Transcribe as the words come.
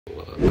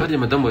Hari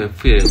madamu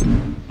yapfuye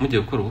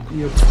mugiye gukora ubukwe?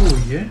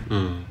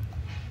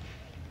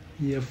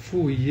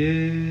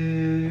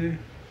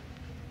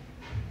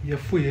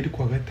 Yapfuye ari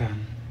kwa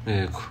gatanu.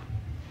 Yego.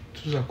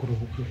 Tuzakora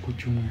ubukwe ku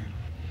cyumweru.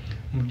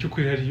 Mu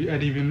byukuri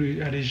hari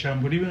ibintu, hari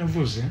ijambo ribe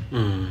navuze.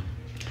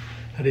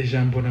 Hari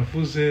ijambo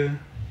navuze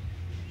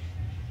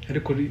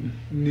ariko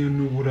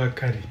ni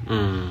uburakari.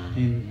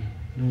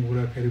 Ni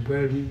uburakari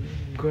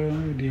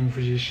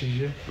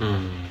bwarimvujishije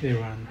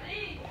ebana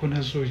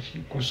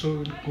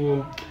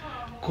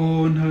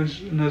ko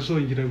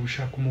nazongera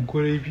gushaka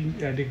umugore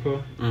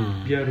ariko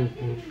byari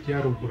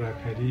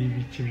uburakari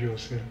biki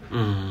byose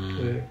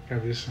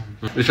kabisa.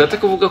 Bishatse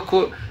kuvuga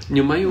ko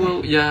nyuma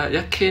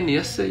ya Ken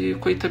yase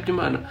yuko yitabye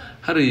Imana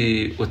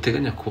hari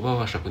uteganya kuba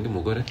washaka undi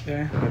mugore?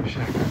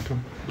 Ndabishaka to.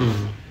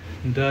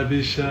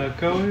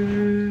 Ndabishaka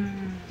we.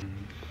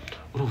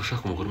 Uri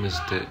ushaka umugore umeze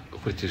ute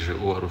ukurikije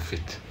uwo wari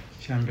ufite?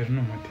 Cyambere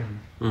no umutima.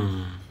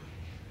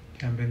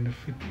 Cyambere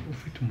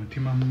ufite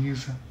umutima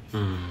mwiza.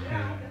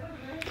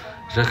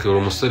 Jacques uri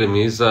umusore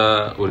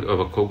mwiza,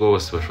 abakobwa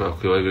bose bashobora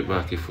kuba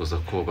bakifuza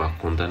ko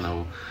bakunda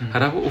nabo.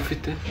 Hari abo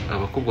ufite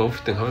abakobwa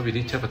ufite nka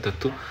 2 cyangwa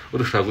 3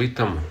 urushaho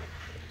guhitamo?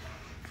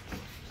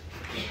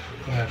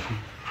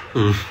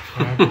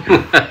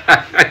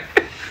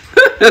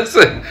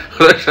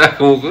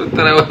 Urashaka umugore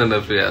utarabona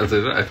na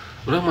fiance Jacques?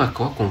 Uriya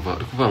mwaka wakumva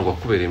uri kuvuga ngo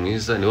wakubereye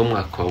mwiza niwo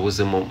mwaka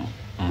wabuzemo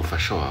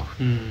umufasha wawe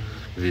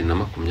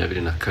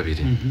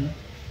 2022.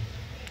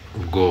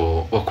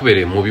 Ubwo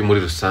wakubereye mubi muri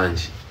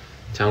rusange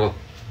cyangwa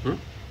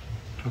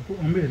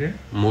mbere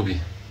mubi?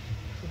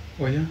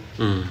 Oya.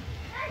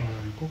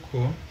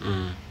 Kuko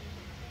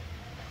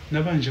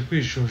nabanje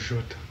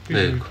kwijujuta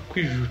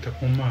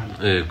ku Mana.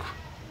 Yego.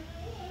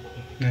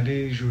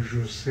 Nari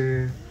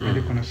jujuse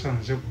ariko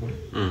nasanze ko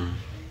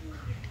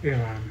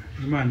Imana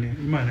ni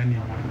Imana.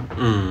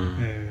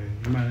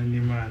 Imana ni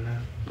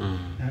Imana.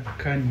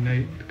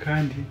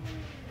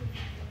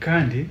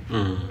 Kandi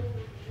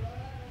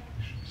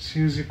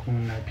sinzi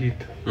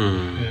kunabita.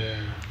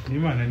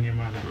 Imana ni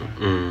Imana.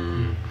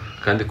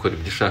 Kandi kora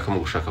ibyo ushaka mu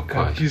gushaka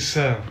kwayo.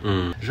 Kabisa.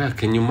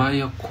 Jacques, nyuma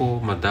y'uko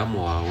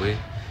madamu wawe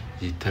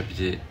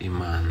yitabye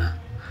Imana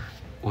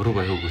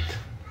urubayeho gute?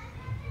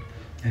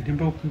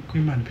 Ndimba ko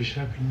Imana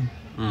bishaka nyine.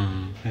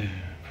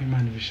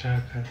 Imana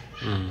bishaka.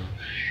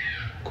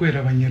 Kwera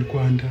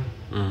abanyarwanda.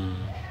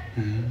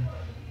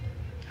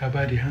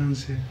 Abari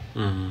hanze.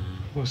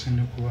 Bose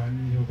no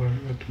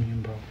batumye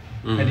imbaho.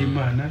 Ari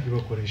Imana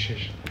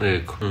ibakoresheje.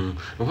 Yego.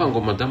 Uvuga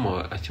ngo madamu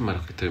akimara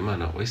kwitaba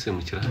Imana wese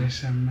mukira?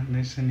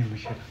 Nese ni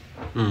mukira.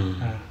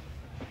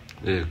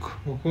 Yego.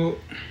 Kuko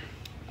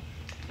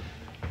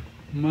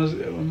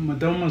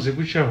madamu maze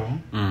gucaho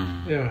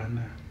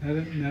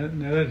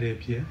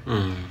nararebye.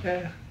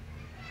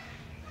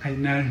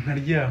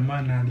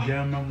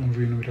 Naryama mu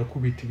bintu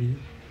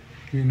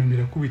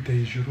birakubita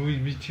hejuru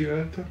ibiki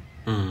ata.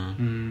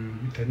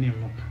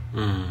 Bitanimuka.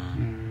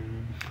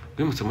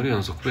 Bimutse muri iyo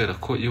nzu kubera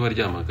ko iyo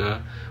waryamaga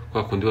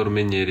kwa kundi wari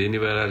umenyereye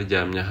niba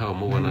yararyamye aha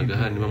umubonaga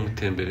aha niba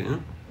mutembere?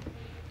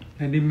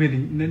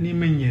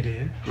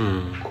 Nanimenyereye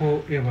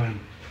ko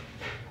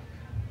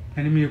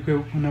nanimenye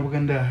ko nabwo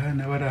ndaha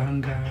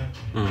nabarahanga.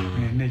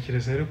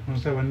 Nekereza rero ko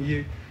nzaba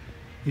niye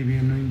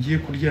ibintu ngiye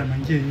kuryama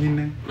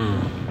njyenyine.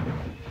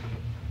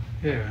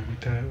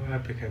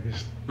 Bitabape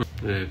kabisa.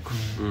 Yego.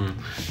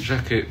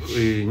 Jacques,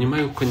 nyuma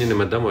y'uko nyine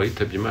madamu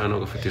wayitabye Imana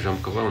ugafata ijambo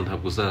ukavuga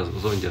ntabwo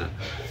uzongera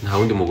nta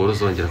wundi mugore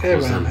uzongera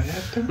kuzana,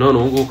 none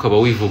ubu ngubu ukaba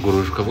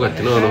wivuguruje ukavuga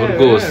ati noneho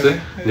rwose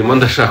ndimo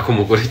ndashaka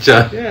umugore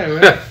cyane.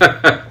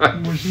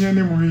 Umujinya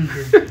ni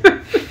muhiga.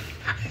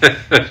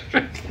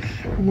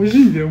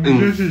 Umujinya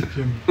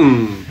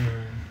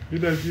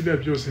bida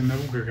byose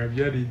navugaga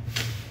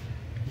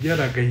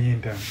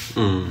byaragahinda.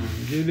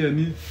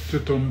 Ni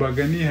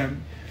tutombaga ni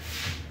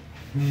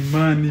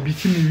Imana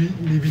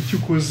ibiki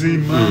ukoze,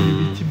 Imana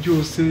ibiki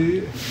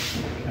byose.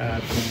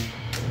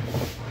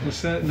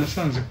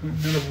 Nasanze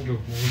naravuga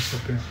ku busa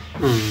pe.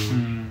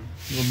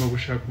 Ngomba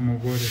gushaka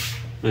umugore.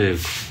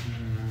 Yego.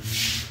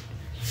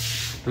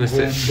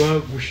 Ngomba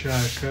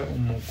gushaka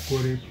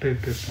umugore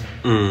pepe.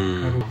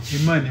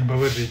 Imana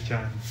imbabarire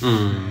cyane.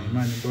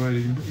 Imana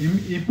imbabarire.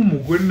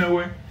 Umugore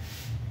nawe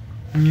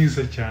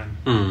mwiza cyane.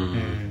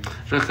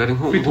 Jacques, ari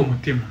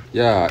umutima.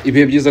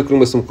 Ibihe byiza kuri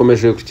mwese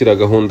mukomeje gukira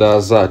gahunda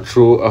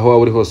zacu aho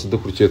wari hose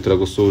dukurikiye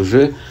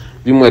turagusuje.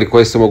 By'umwihariko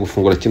wahisemo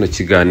gufungura kino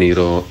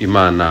kiganiro,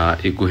 Imana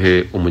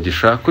iguhe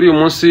umugisha. Kuri uyu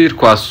munsi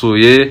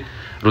twasuye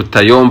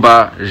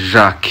Rutayomba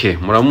Jacques.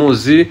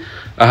 Muramuzi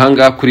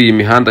ahangaha kuri iyi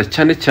mihanda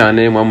cyane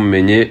cyane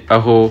mwamumenye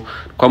aho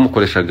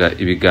twamukoreshaga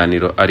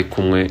ibiganiro ari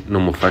kumwe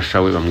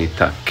n'umufasha we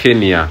bamwita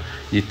Kenya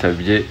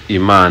yitabye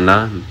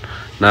Imana.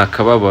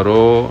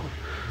 Nakababaro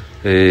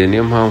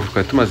niyo mpamvu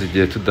twari tumaze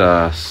igihe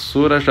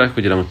tudasura Jacques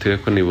kugira ngo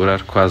turebe ko nibura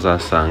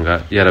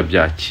twazasanga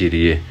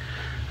yarabyakiriye.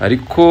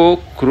 Ariko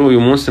kuri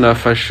uyu munsi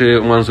nafashe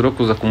umwanzuro wo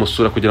kuza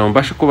kumusura kugira ngo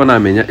mbashe kuba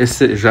namenya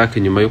ese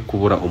Jacques nyuma yo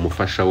kubura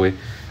umufasha we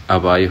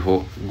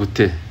abayeho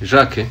gute.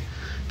 Jacques,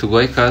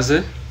 tuguhaye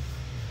ikaze.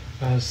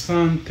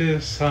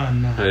 Asante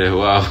sana.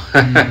 Wow.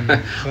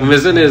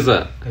 Umeze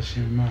neza?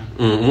 Kashima.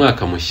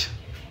 Umwaka mushya.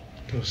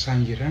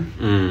 tusangira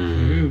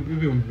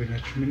ibihumbi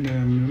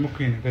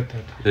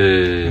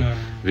 2023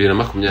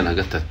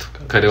 2023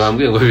 kare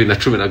wambwiye ngo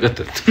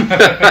 2013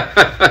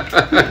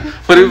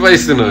 muri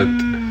voice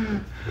note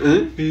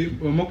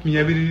wa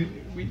 20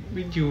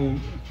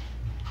 w'igihumbi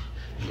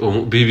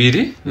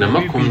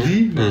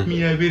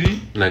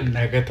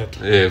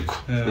 2023 yego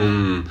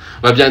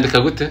babyandika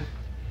gute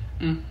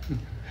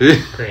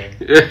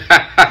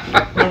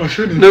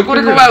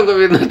nukuri kubango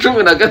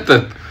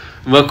 2013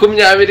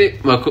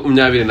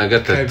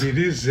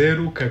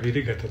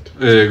 2023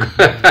 yego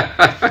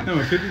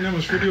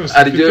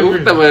aryo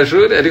ufite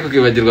amashuri ariko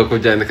kibagirwa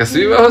kubyandika si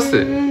bibaho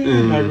se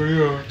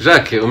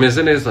Jacques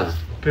umeze neza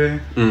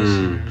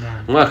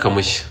mwaka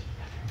mushya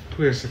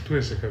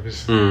twese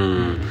kabisa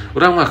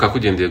uriya mwaka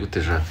kugendeye gute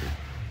Jacques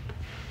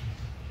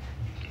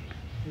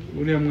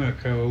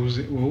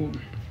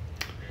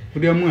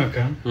uriya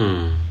mwaka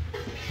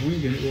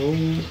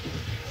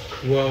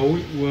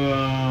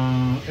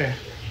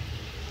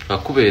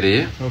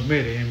wakubereye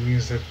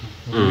mwiza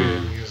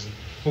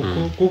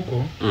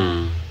kuko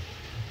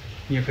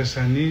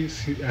Nyagasani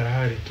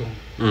arahari to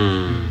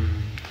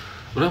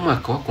uriya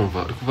mwaka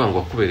wakumva uri kuvuga ngo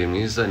wakubereye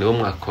mwiza niwo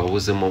mwaka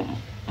wabuzemo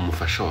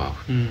umufasha wawe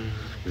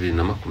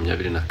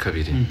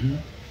 2022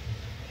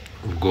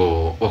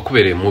 ubwo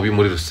wakubereye mubi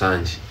muri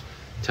rusange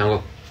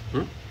cyangwa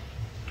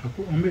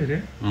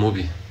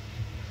mubi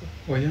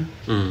oya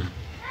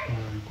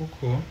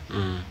kuko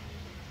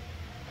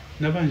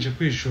nabanje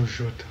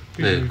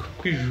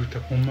kwijujuta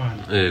ku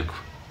Mana yego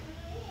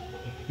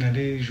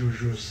nari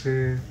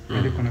jujuse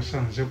ariko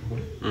nasanze ko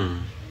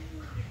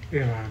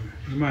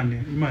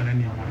Imana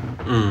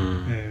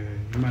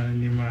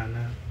ni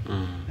Imana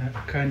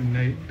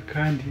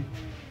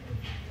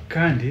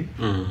kandi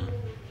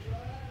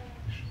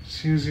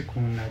sinzi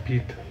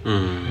kunabita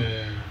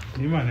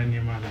Imana ni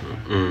Imana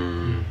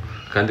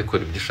kandi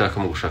kora ibyo ushaka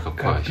mu gushaka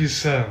kwayo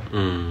kabisa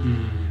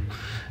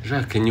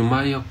Jacques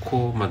nyuma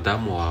y'uko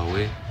madamu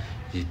wawe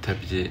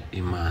yitabye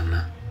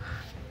Imana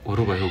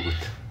urubayeho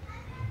gute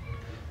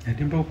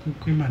ndimba ko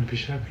Imana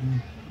bishaka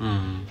nyine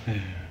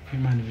ko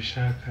Imana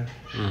bishaka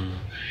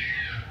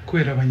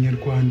kwera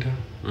abanyarwanda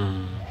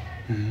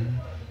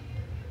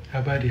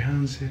abari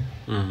hanze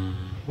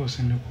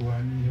bose no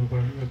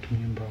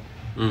batumye imbaho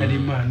ari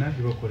Imana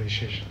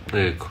ibakoresheje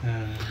yego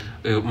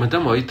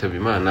madamu wawe yitabye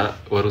Imana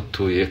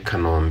warutuye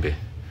Kanombe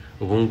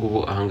ubu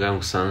ngubu ahanganga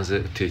usanze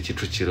utuye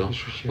Kicukiro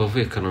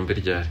wavuye Kanombe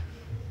ryari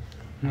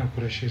mwaka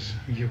urashize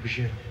ugiye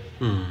gushira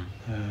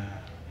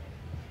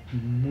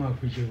mwaka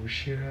ugiye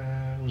gushira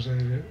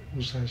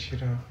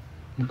uzashira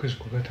mu kwezi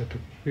kwa gatatu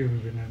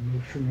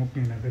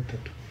 2023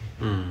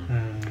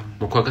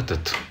 mu kwa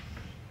gatatu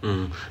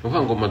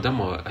uvuga ngo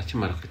madamu wawe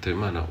akimara kwitaba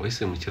Imana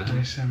wahise mukira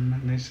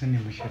nahise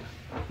nimukira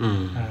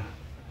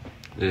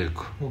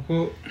yego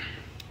kuko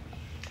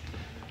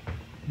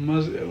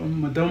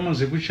madamu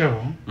maze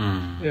gucaho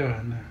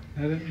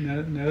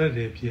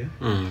nararebye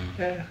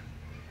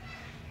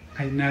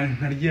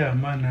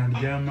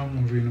naryama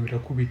mu bintu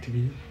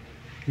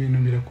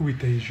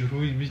birakubita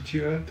hejuru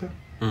ibiki ata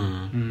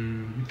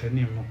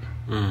bitanimuka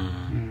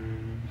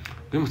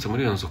wimutse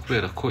muri iyo nzu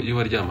kubera ko iyo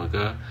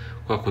waryamaga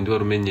kwa kundi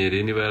wari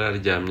umenyereye niba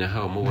yararyamye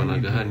aha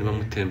wamubonaga aha niba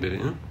mutembere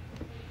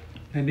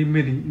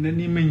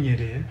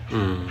nanimenyereye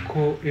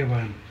ko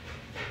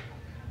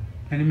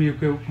nanimenye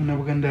ko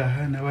nabwo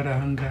ndaha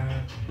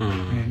nabarahanga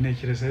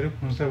ntekereza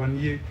ariko nzaba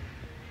niye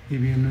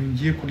ibintu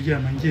ngiye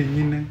kuryama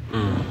njyenyine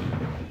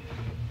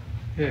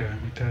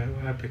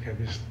bitahape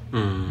kabisa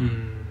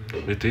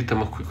leta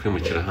yitamo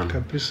kwimukira hano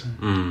kabisa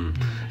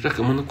Jacques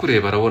umuntu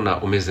kureba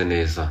arabona umeze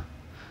neza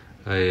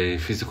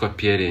physical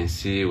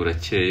appearance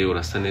urakeye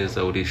urasa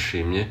neza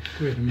urishimye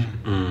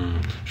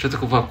ushatse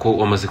kuvuga ko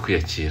wamaze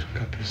kwiyakira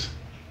kabisa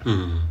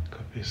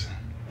kabisa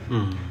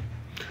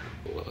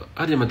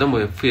hariya madamu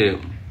yapfuye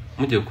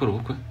mugiye gukora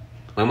ubukwe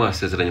mwamwe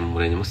wasezeranye mu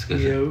murenge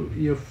musigaje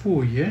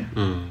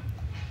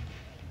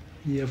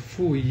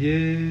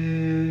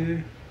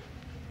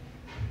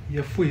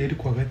yapfuye ari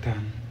kwa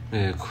gatanu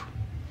yego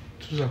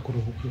tuzakora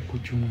ubukwe ku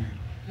cyumweru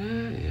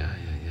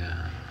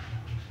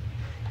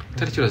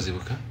tariki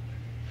urazibuka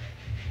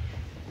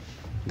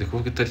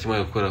ndikuvuga itariki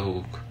mwayo gukoraho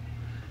ubukwe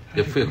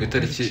yapfuye ku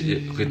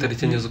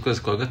itariki enye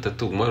z'ukwezi kwa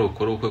gatatu mwari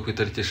gukora ubukwe ku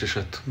itariki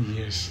 6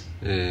 yes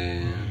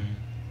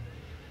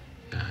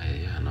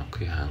no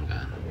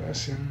kwihangana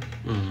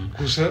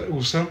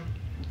gusa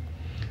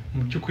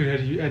mu by'ukuri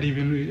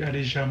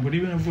hari ijambo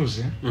ribi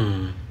navuze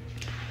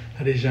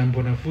hari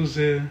ijambo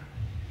navuze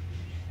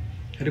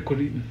ariko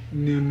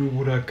ni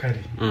uburakari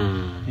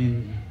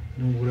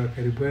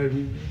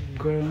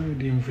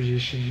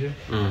bwarimvujishije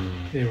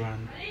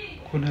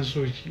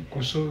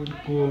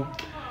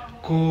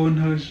ko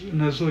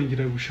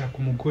ntazongera gushaka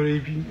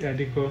umugore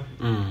ariko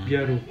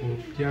byari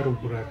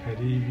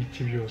uburakari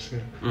ibiki byose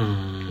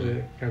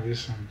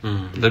kabisa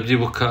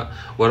ndabyibuka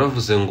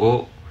waravuze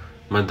ngo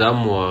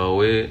madamu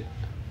wawe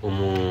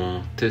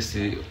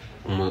umutesi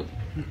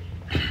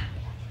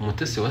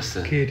wa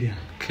se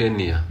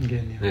Kenya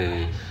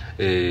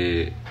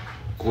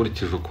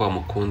ukurikije uko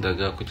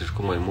wamukundaga ukurikije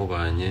uko mwari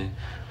mubanye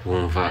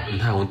wumva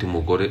nta wundi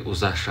mugore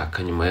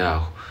uzashaka nyuma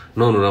yaho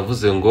none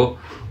uravuze ngo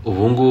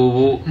ubu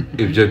ngubu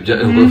ibyo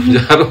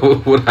byari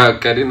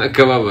uburakari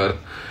n'akababaro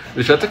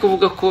bishatse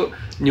kuvuga ko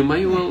nyuma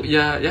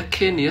ya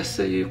Ken ya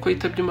se ko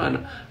yitabye Imana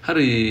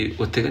hari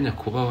uteganya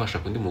kuba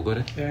washaka undi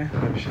mugore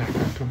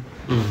ndabishaka tu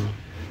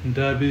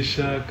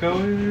ndabishaka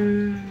we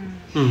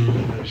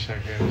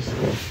ndabishaka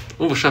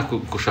umva ushaka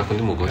gushaka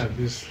undi mugore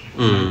kabisa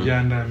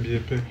byandambiye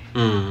pe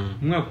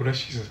umwaka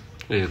urashize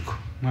yego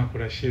umwaka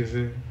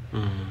urashize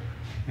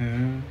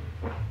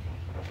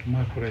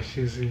umwaka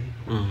urashize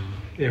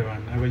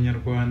y'abantu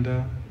abanyarwanda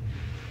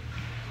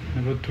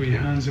n'abatuye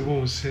hanze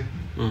bose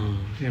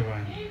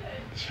y'abantu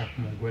ndashaka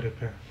umugore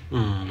pe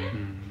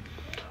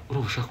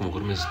urumva ushaka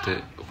umugore umeze ute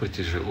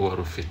ukurikije uwo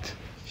wari ufite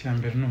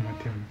icyambere ni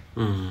umutima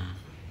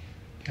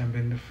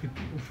icyambere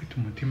ufite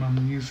umutima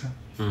mwiza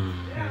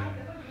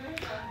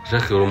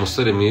Jacques uri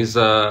umusore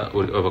mwiza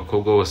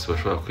abakobwa bose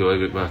bashobora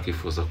kuba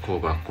bakifuza ko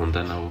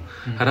bakunda nabo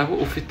hari abo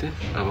ufite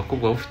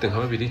abakobwa baba ufite nka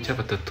 2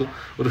 cyangwa 3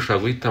 urusha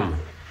guhitamo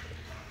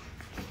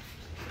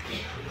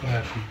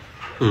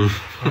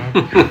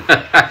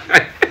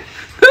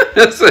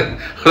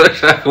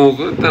urashaka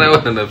umugore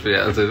utarabona na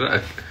fiyanse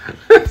Jacques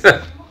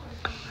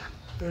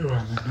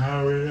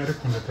nawe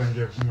ariko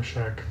ndatangiye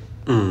kumushaka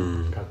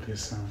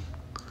kabisa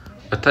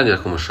atangira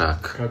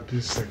kumushaka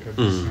kabisa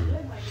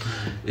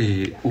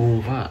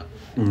umva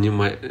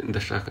nyuma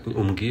ndashaka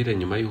umbwire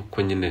nyuma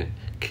yuko nyine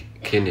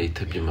Ken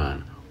yitabye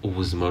Imana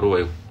ubuzima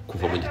rubaye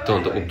kuva mu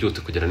gitondo ubyutse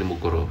kugera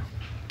nimugoroba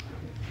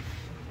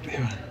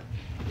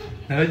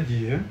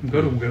naragiye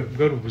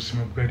bwari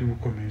ubuzima bwari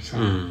bukomeye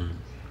cyane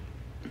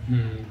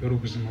bwari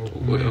ubuzima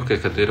bukomeye okay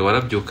kadere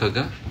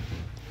warabyukaga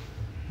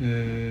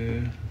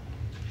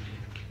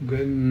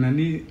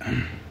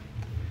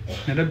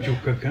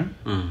narabyukaga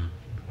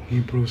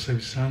nkiborosa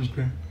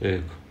bisanzwe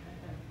yego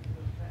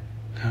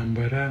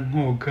nkambara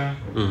nkoga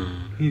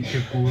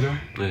nkitegura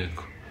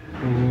yego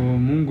uwo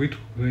mungu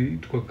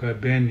yitwaga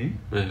Beni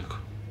yego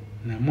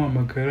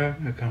namuhamagara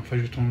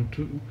akamfasha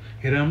utuntu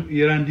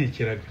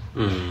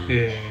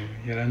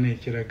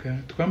yarantekeraga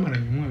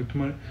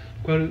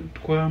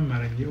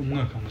twamaranye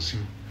umwaka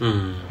muzima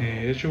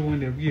ejo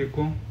bundi yabwiye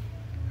ko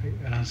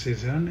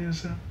aransezera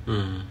neza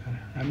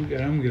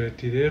arambwira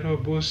ati rero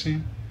boss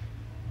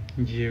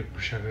ngiye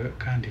gushaka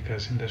kandi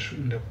kazi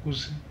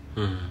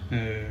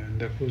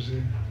ndakuze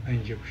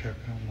ngiye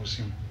gushaka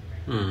umuzima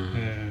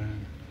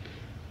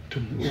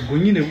ubwo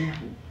nyine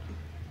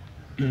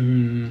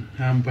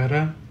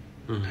nkambara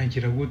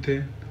nkagira gute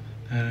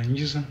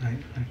narangiza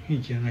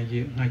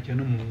nkajya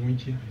no mu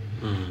mujyi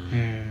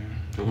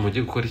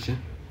umujyi gukora iki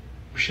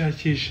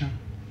gushakisha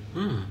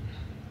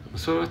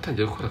umusore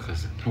watangiye gukora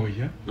akazi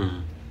oya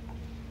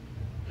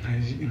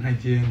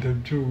nkagenda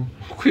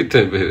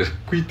kwitemberera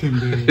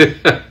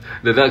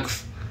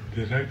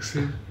relax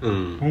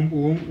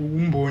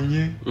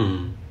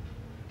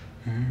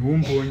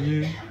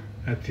umbonye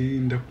ati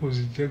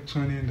ndakuzi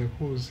Jackson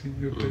ndakuzi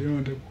Yotayo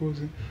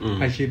ndakuzi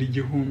akira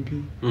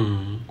 1000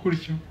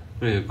 kuryo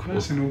yego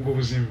basi n'ubwo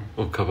buzima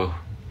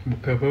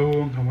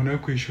ukabaho nkabona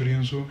kwishyura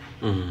inzu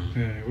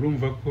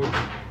urumva ko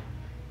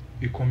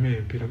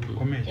bikomeye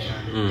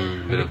cyane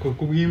ariko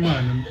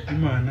kubw'Imana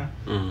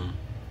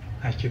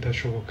nta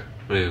kidashoboka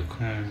yego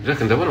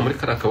Jacques ndabona muri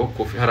kara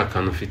kaboko hari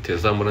akantu ufite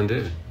zamura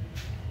ndebe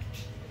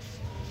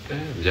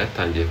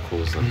byatangiye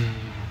kuza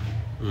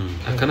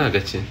aka ni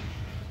agaki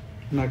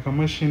ni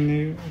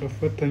akamashini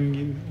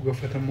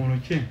ugafata mu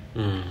ntoki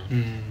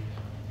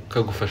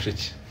kagufasha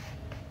iki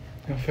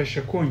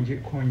gafasha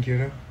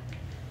kongera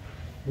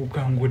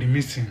gukangura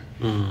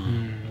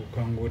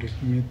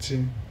imitsi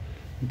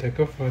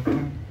ndagafata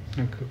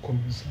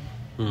nagakomeza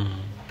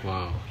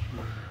wow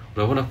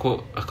urabona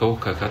ko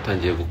akaboko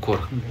katangiye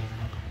gukora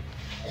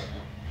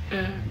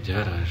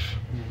byaraje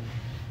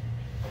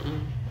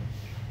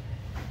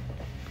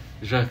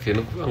Jacques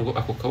no kuvuga ngo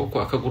ako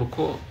kaboko akaguru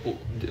ko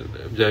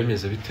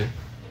byabimeze bite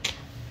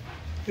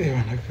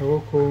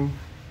akaboko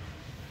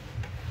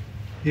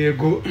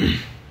yego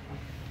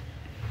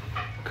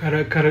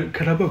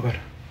karababara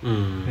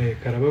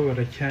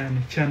karababara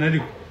cyane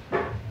ariko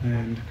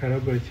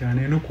karababara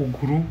cyane no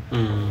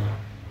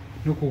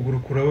kuguru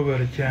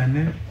kurababara cyane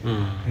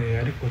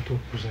ariko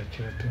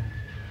kuzakira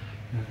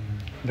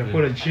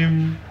ndakora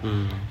gym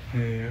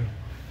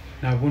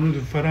nabona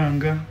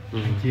udufaranga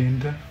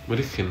agenda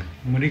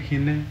muri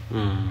kine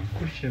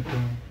kurya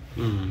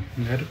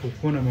ariko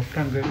kubona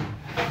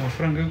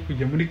amafaranga yo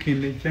kujya muri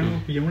kine cyangwa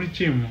kujya muri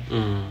gym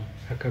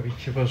akaba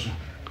ikibazo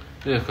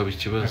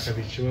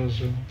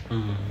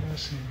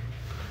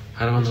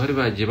hari abantu bari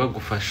bagiye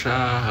bagufasha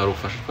hari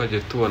ubufasha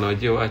twagiye tubona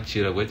wagiye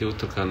wakira wagiye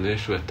guturuka ahantu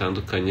henshi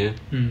batandukanye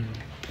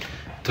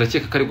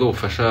turakeka ko aribwo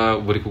bufasha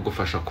buri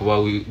kugufasha kuba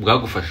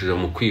bwagufashije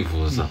mu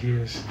kwivuza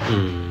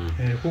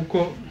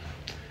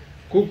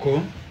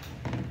kuko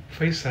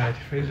Faisal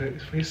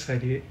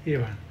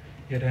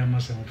yari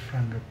yamaze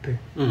amafaranga pe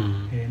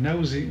nawe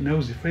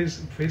uzi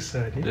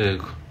Faisal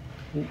yego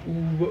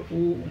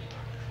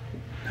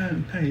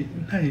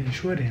nta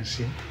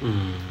insurance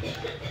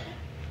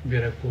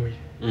biragoye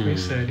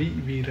Faisal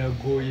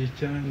biragoye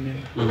cyane.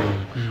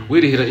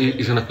 Wirihira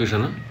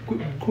 100%?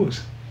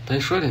 Rwose. Ta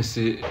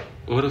insurance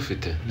wari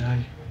ufite?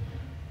 Nayo.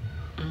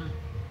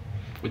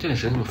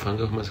 Ugereranije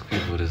n'amafaranga umaze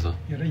kwivuriza?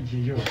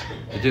 Yaragiye yose.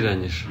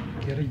 Ugereranyije?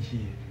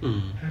 Yaragiye.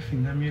 Hafi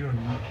nka miliyoni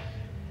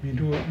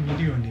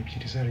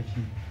 2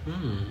 zaragiye.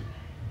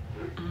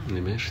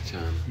 Ni menshi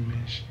cyane.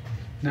 Menshi.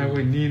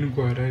 Nawe ni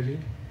indwara ari.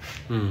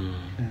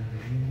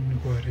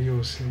 Indwara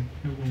yose.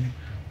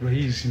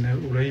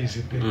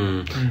 Urayizi pe.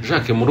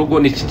 Jacques, mu rugo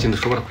ni iki kintu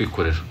ushobora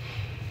kwikorera?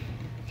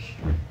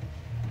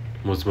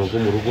 Mu buzima bwo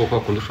mu rugo kwa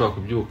kundi ushobora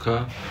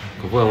kubyuka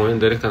kuvuga ngo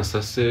wenda reka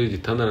nsase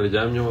igitanda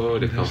naryamyeho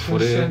reka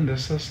mfure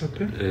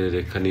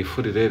reka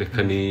nifurire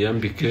reka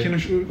niyambike.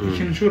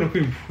 Ikintu ushobora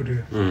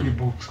kwifurira ni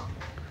box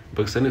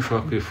ni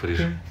ushobora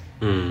kwifurira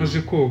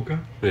maze koga.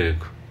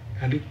 Yego.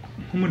 Ari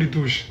nko muri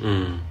douche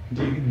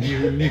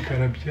ndi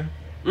karabya.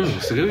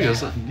 Usigaye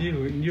wiyoza?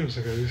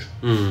 Ndiyoza kabisa.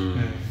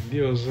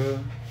 Ndiyoza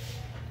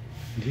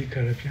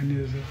ndikarabya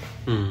neza,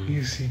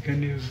 nkisiga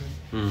neza,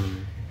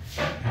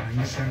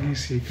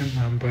 nkisiga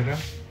ntambara,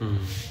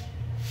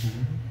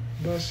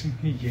 basi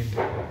nkigenda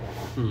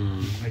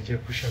nkajya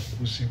gushaka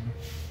ubuzima.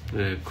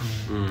 Yego.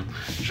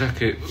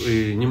 Jacques,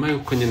 nyuma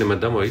y'uko nyine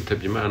madamu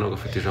wayitabye Imana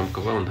ugafata ijambo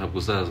ukavuga ngo ntabwo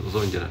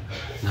uzongera,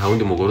 nta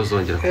wundi mugore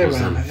uzongera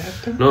kuzana,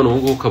 none ubu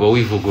ngubu ukaba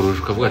wivuguruje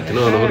ukavuga ati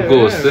noneho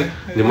rwose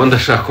ndimo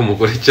ndashaka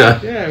umugore cyane.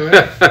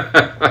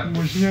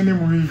 Umujinya ni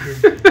mubi.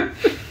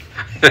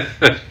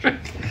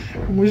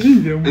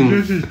 Umujinya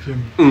ikintu.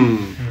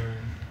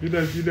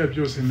 Bira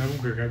byose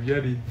navugaga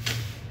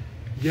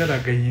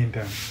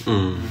byaragayenda.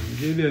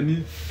 Byari ni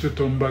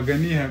tutombaga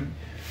ni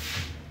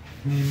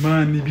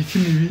Imana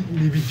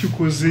ibiki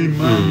ukoze,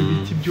 Imana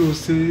ibiki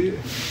byose.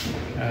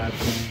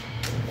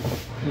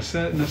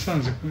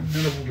 Nasanze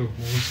naravuga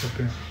ku busa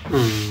pe.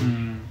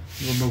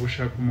 Ngomba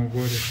gushaka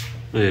umugore.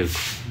 Yego.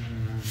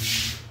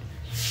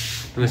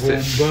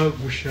 Ngomba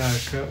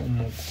gushaka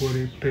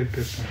umugore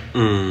pepe.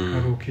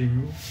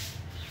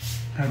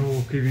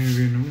 Haruka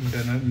ibintu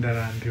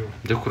ndarambiwe.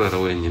 Byo kurara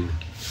wenyine.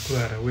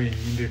 Kurara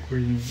wenyine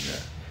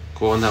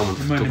ko nta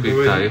muntu ufite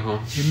kwitayeho.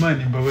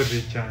 Imana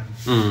imbabarire cyane.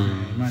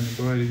 Imana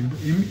imbabarire.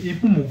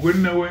 Umugore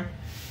nawe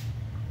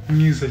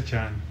mwiza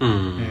cyane.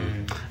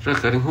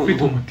 Jacques, hari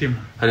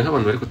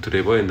nk'abantu bari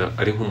kutureba wenda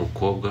ari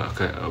nk'umukobwa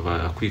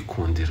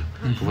akwikundira.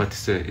 Uvuga ati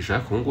se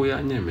Jacques ngo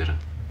yanyemera.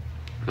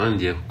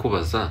 Nongiye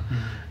kukubaza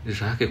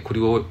Jacques, kuri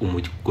wowe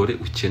umugore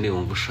ukeneye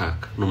wumva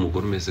ushaka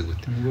n'umugore umeze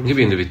gute?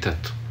 Nk'ibintu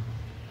bitatu.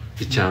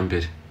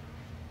 Icyambere,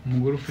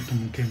 umugore ufite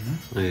umutima.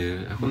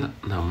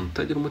 Nta muntu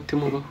utagira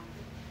umutima ubaho.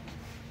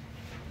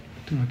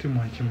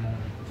 Umutima wa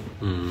kimuntu.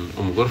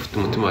 Umugore ufite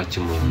umutima wa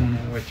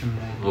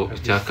kimuntu.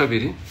 Icya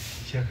kabiri.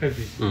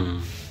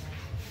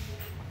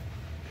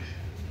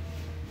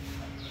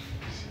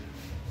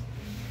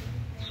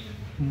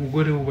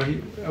 Umugore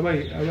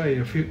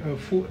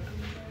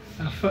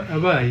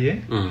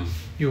abaye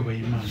yubaha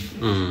Imana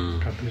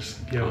kabisa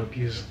byaba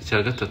byiza.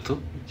 Icya gatatu.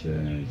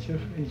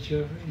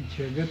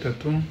 Icya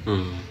gatatu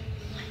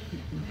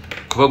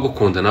kuba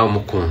gukunda nawe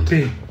umukunda.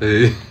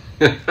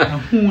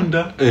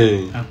 Ankunda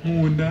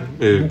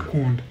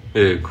mukunda.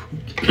 Yego.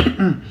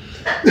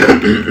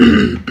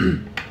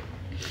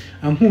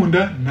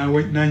 Ankunda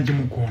nawe nanjye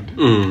mukunda.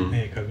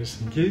 Kabisa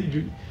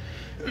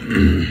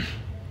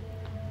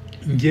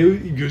ngewe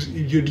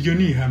ibyo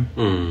ni ihame.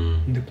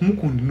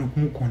 Kumukunda no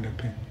kumukunda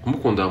pe.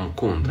 Kumukunda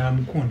amukunda.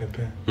 Namukunda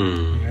pe.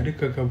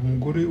 Ariko akaba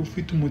umugore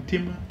ufite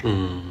umutima.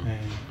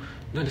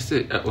 None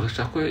se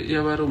urashaka ko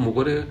yaba ari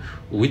umugore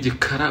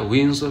w'igikara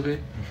w'inzobe?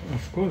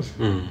 Of course.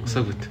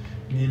 Usa gute?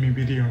 Ni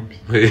imibiri yombi.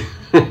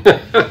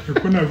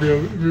 Kuko ntabwo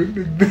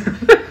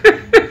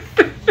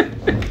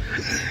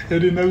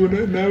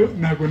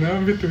ntabwo nawe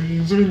mfite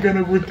inzobe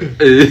ingana gute.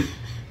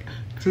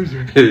 Sibyo?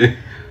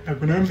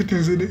 Ntabwo nawe mfite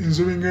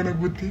inzobe ingana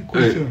gute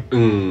gutya.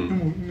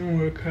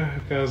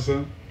 Hakaza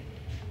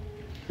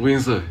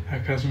w'inzobe.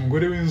 Hakaza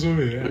umugore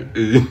w'inzobe.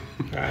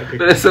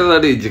 Ese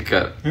ari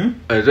igikara.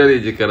 Aje ari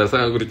igikara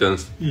asanga gutya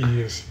nse.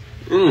 Yes.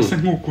 Asa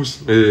nk'ukusa.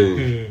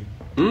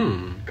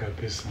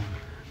 Kabisa.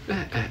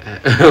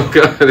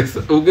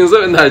 Ubwo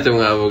inzobe ntacyo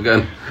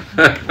mwavugana.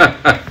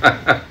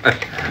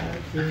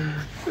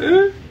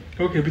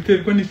 Okay,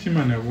 biterwa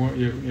n'ikimana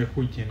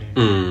yakugeneye.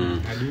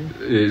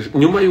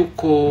 Nyuma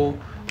y'uko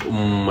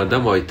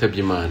madamu wayitabye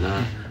Imana,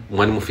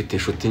 mwari mufite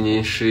inshuti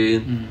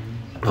nyinshi,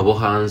 abo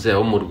hanze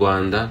abo mu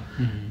Rwanda.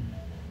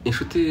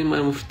 Inshuti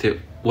mwari mufite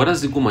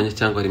warazigumanye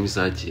cyangwa harimo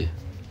izagiye?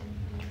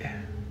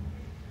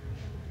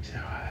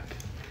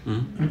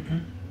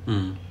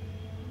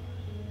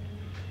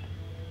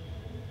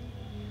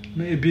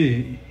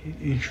 Maybe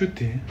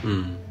inshuti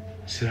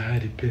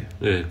zirahari pe.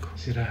 Yego.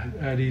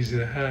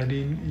 Zirahari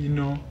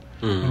ino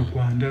mu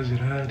Rwanda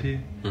zirahari.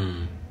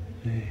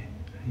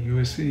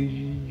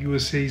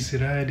 USA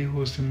zirahari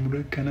hose,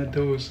 muri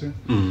Canada hose.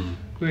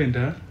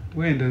 Wenda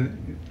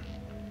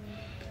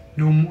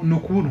no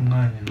kubura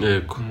umwanya.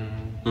 Yego.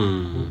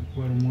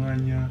 Kubura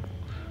umwanya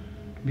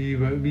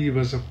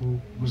bibaza ku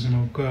buzima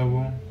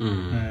bwabo.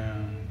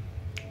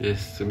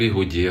 yes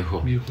bihugiyeho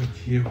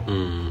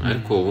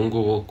ariko ubu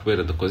ngubu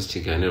kubera dukoze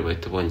ikiganiro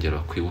bahita bongera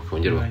bakwibuka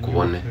bongera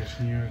bakubone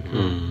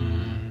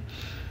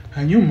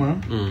hanyuma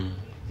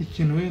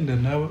ikintu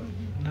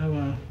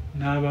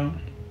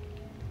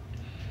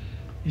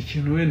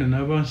wenda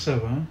naba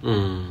nsaba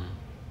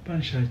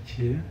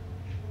banshakiye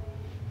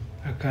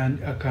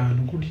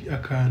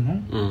akantu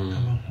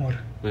abankora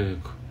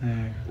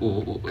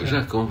ubu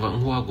Jacques wumva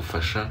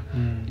nk'uwagufasha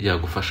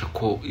yagufasha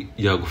ko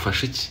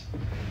yagufasha iki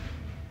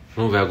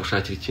numva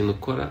yagushakira ikintu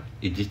ukora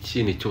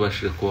igiki nicyo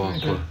ubashije kuba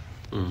wakora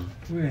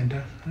wenda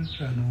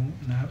nk'akantu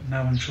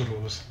naba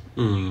ncuruza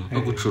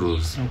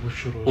gucuruza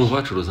umva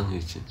wacuruza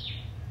nk'iki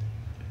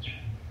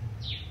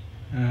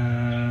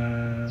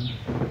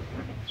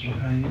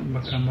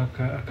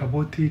bakamaka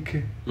akabotike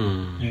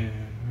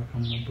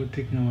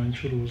bakamabotike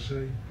nk'abancuruza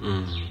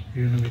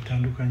ibintu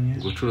bitandukanye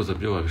gucuruza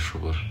byo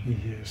wabishobora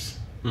yes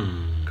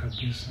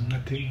kabisa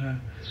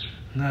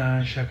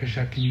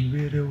nkashakashaka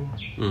imibereho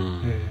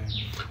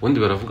ubundi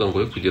baravuga ngo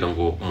kugira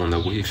ngo umuntu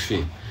aguhe ifi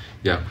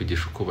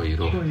yakwigisha uko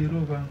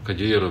bayiroba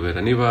ukajya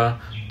uyorobera niba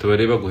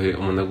tubare baguhe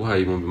umuntu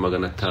aguhaye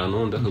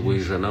 500 undi akaguha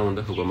 100 undi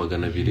akaguha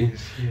 200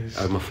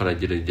 ayo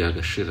mafaranga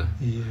agashira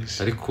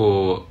ariko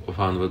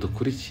abantu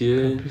badukurikiye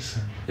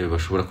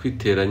bashobora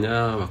kwiteranya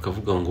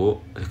bakavuga ngo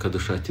reka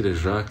dushakire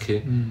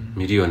Jacques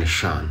miliyoni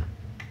 5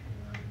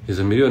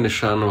 izo miliyoni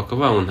 5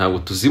 bakavuga ngo ntabwo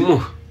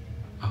tuzimuha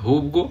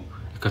ahubwo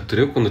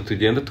katurebe ukuntu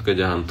tugenda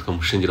tukajya ahantu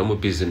tukamushingiramo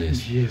business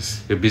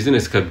iyo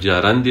business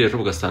kabyara andi ejo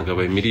ugasanga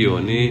abaye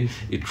miliyoni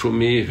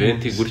 10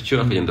 20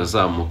 gutyo akagenda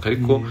azamuka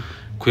ariko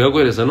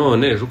kuyagohereza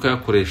none ejo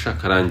ukayakoresha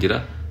akarangira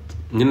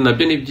nyine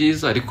nabyo ni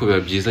byiza ariko biba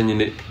byiza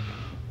nyine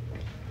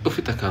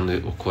ufite akantu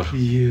ukora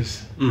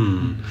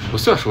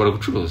bose bashobora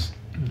gucuruza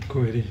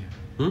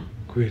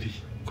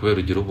kubera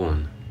ugira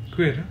ubuntu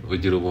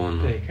ugira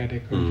ubuntu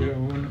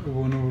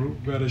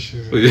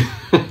bwarashize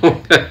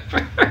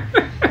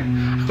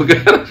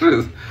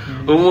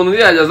umuntu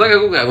yajya azaga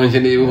akubwira ngo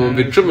nkeneye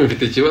 10,000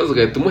 mfite ikibazo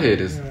ugahita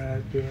umuhereza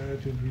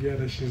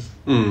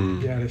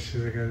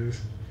byarashize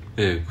kabisa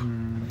yego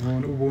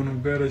ubuntu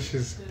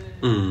bwarashize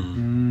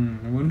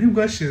ubuntu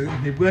ntibwashize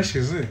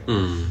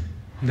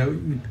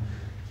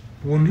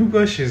ubuntu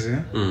ntibwashize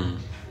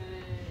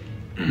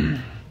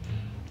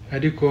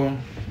ariko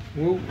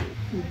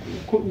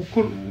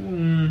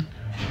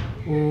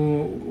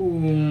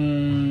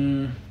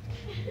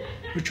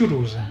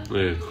ucuruza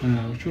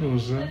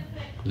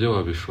byo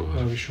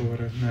wabishobora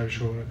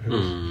nabishobora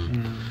kabisa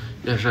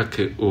ya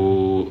Jacques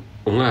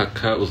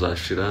umwaka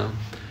uzashira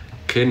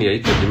Ken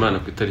yitabye Imana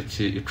ku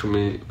itariki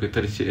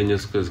 4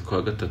 z'ukwezi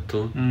kwa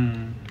gatatu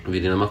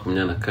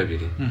 2022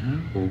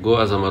 ubwo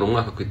azamara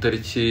umwaka ku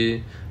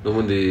itariki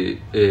n'ubundi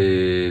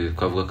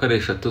twavuga ko ari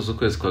 3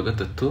 z'ukwezi kwa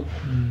gatatu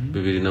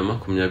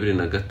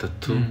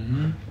 2023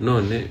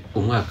 none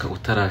umwaka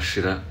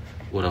utarashira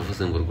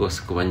uravuze ngo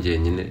rwose kuba ngiye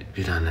nyine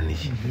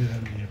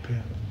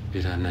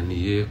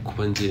birananiye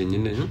kuba ngiye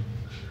nyine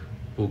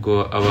ubwo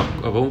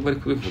abamva bari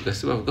kubivuga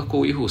se bavuga ko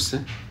wihuse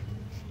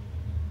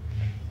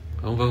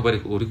abamva bari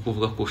uri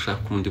kuvuga ko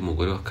ushaka undi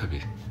mugore wa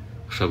kabiri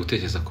ushaka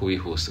gutekereza ko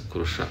wihuse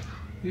kurusha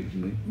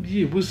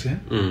byibuze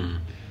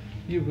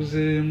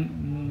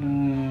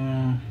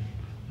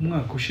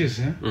umwaka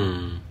ushize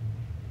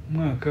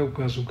umwaka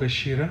ukaza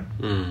ugashira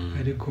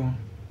ariko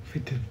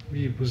ufite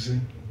byibuze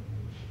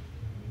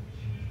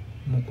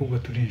umukobwa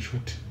turi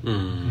inshuti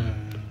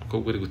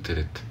umukobwa uri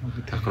gutereta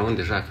akora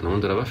undi Jacques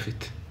n'undi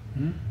urabafite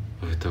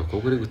ufite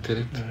abakobwa uri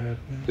gutereta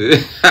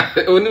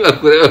ubu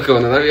nibakureba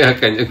bakabona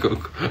nabihakanye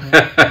koko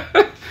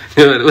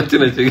ntibari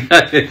bakina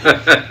kigali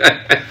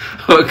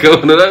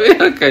bakabona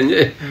nabihakanye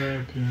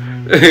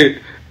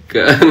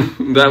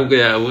ntabwo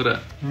yabura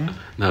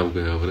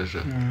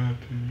Jacques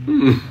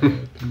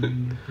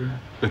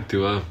ati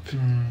wapi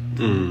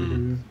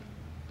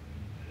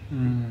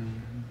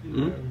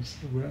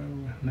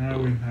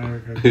nawe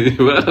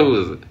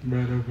barabuze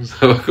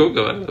abakobwa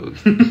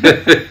barabuze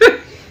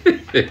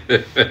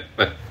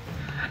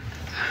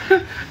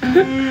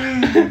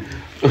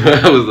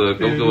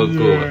abakobwa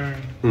bakuba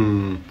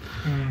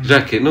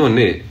Jacques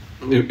none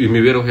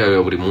imibereho yawe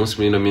ya buri munsi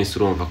muri ino minsi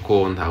urumva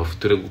ko ntawe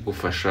ufite uri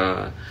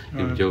gufasha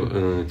ibyo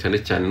cyane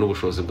cyane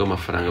n'ubushobozi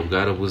bw'amafaranga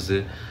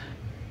bwarabuze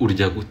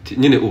urya gute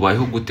nyine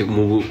ubayeho gute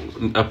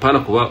apana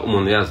kuba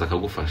umuntu yaza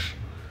akagufasha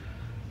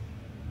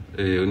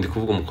ndi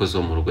kuvuga umukozi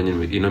wo mu rugo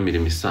nyine ino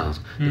mirimo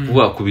isanzwe ndi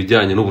kuvuga ku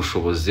bijyanye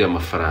n'ubushobozi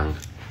amafaranga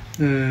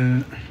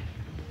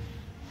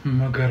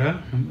magara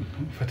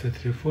mfata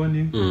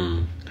telefoni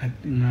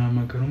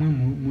nkamagara umwe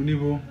muri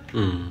bo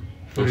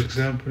for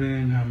example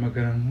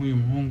nkamagara nk'uyu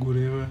muhungu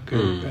ureba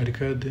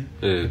Arcade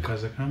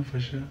akaza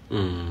akamfasha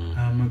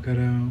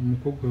nkamagara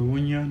umukobwa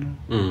wabonye hano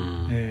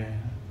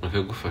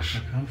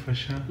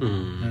akamfasha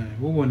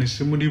ubone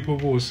se muri bo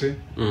bose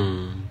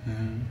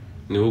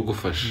niwe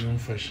ugufasha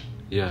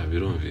ya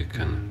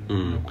birumvikana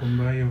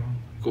nakumbayeho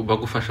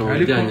bagufasha mu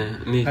bijyanye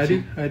n'iki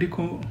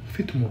ariko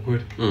mfite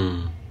umugore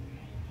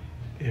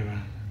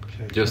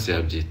byose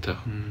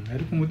yabyitaho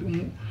ariko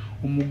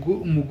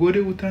umugore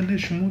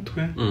utantesha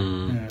umutwe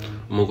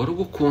umugore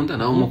ugukunda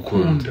nawe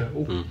umukunda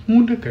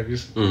ukunda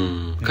kabisa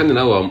kandi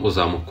nawe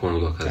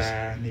uzamukundwa akazi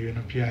ni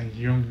ibintu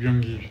byanjye byo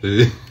ngibyo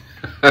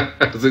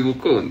uzi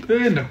gukunda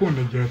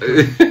ndakunda byata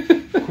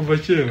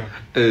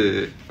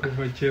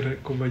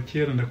kuva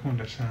kera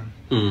ndakunda cyane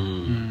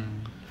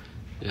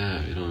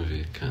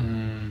birumvikana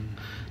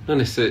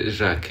none se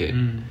Jacques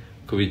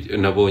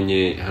nabonye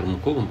hari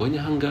umukobwa mbonye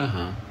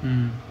ahangaha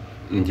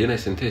njye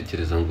nahise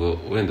ntekereza ngo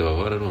wenda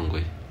baba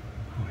wararongoye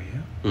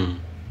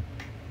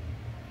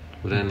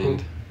uriya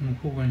ninde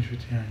umukobwa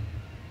w'inshuti yanjye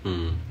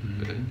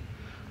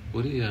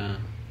uriya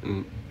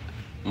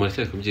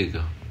muracyari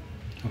kubyigaho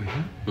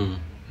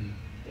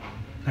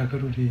ntabwo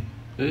ari uriya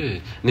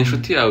ni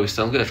inshuti yawe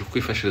bisanzwe yaje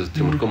kukwifashiriza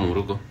uturimo two mu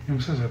rugo ni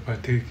umusaza wa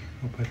Patrick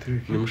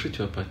ni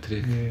mushiki wa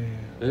Patrick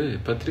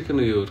Patrick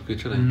niyo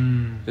twicaranye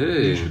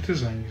ni inshuti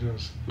zanjye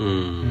zose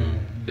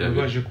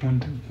baje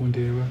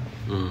kundeba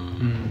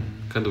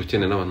kandi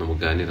ukeneye n'abantu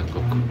muganira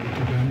koko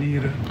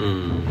tuganira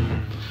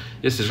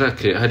Yes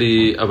Jacques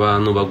hari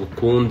abantu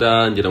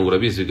bagukunda ngira ngo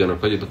urabizi bigana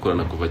twagiye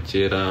dukorana kuva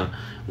kera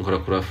nkora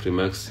kuri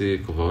Afrimax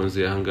kuva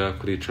honze yanga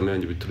kuri channel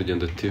yanjye bita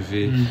Urugendo TV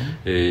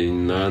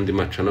n'andi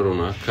macana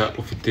runaka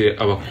ufite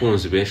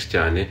abakunzi benshi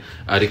cyane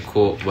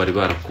ariko bari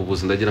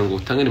barakubuza ndagira ngo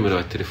utange nimero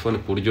ya telefone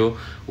ku buryo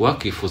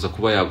wakifuza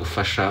kuba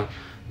yagufasha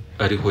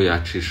ariho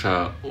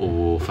yacisha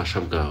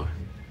ubufasha bwawe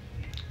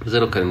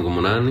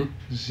 078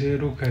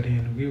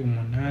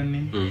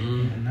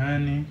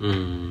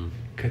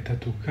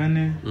 gatatu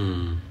kane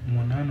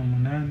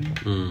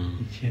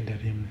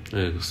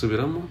 88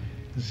 gusubiramo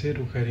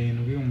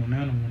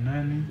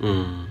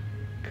 078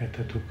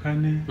 gatatu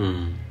kane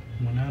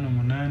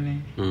 88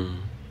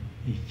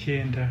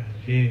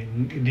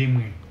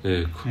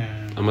 yego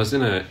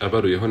amazina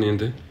abaruyeho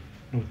ninde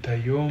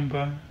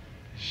Rutayomba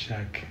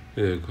Jacques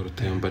yego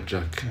Rutayomba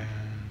Jacques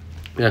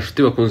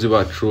yashuti bakunzi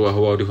bacu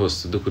aho wari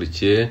hose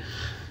dukurikiye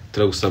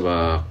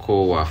turagusaba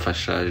ko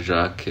wafasha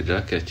Jacques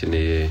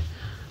yakeneye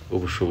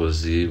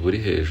ubushobozi buri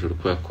hejuru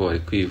kwa ko ari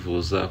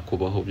kwivuza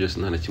kubaho byose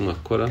nta na kimwe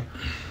akora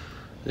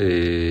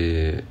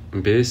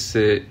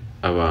mbese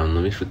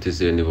abantu b'inshuti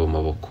ze nibo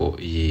maboko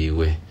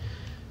yiwe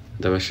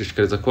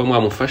ndabashishikariza kuba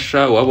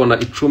mwamufasha wabona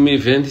 10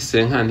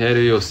 20 50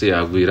 yari yose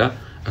yagwira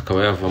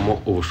akaba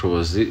yavamo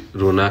ubushobozi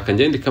runaka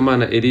ngende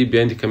kamana Eribe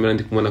yandi kamera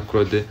ndi kumwe na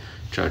Claude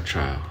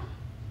ciao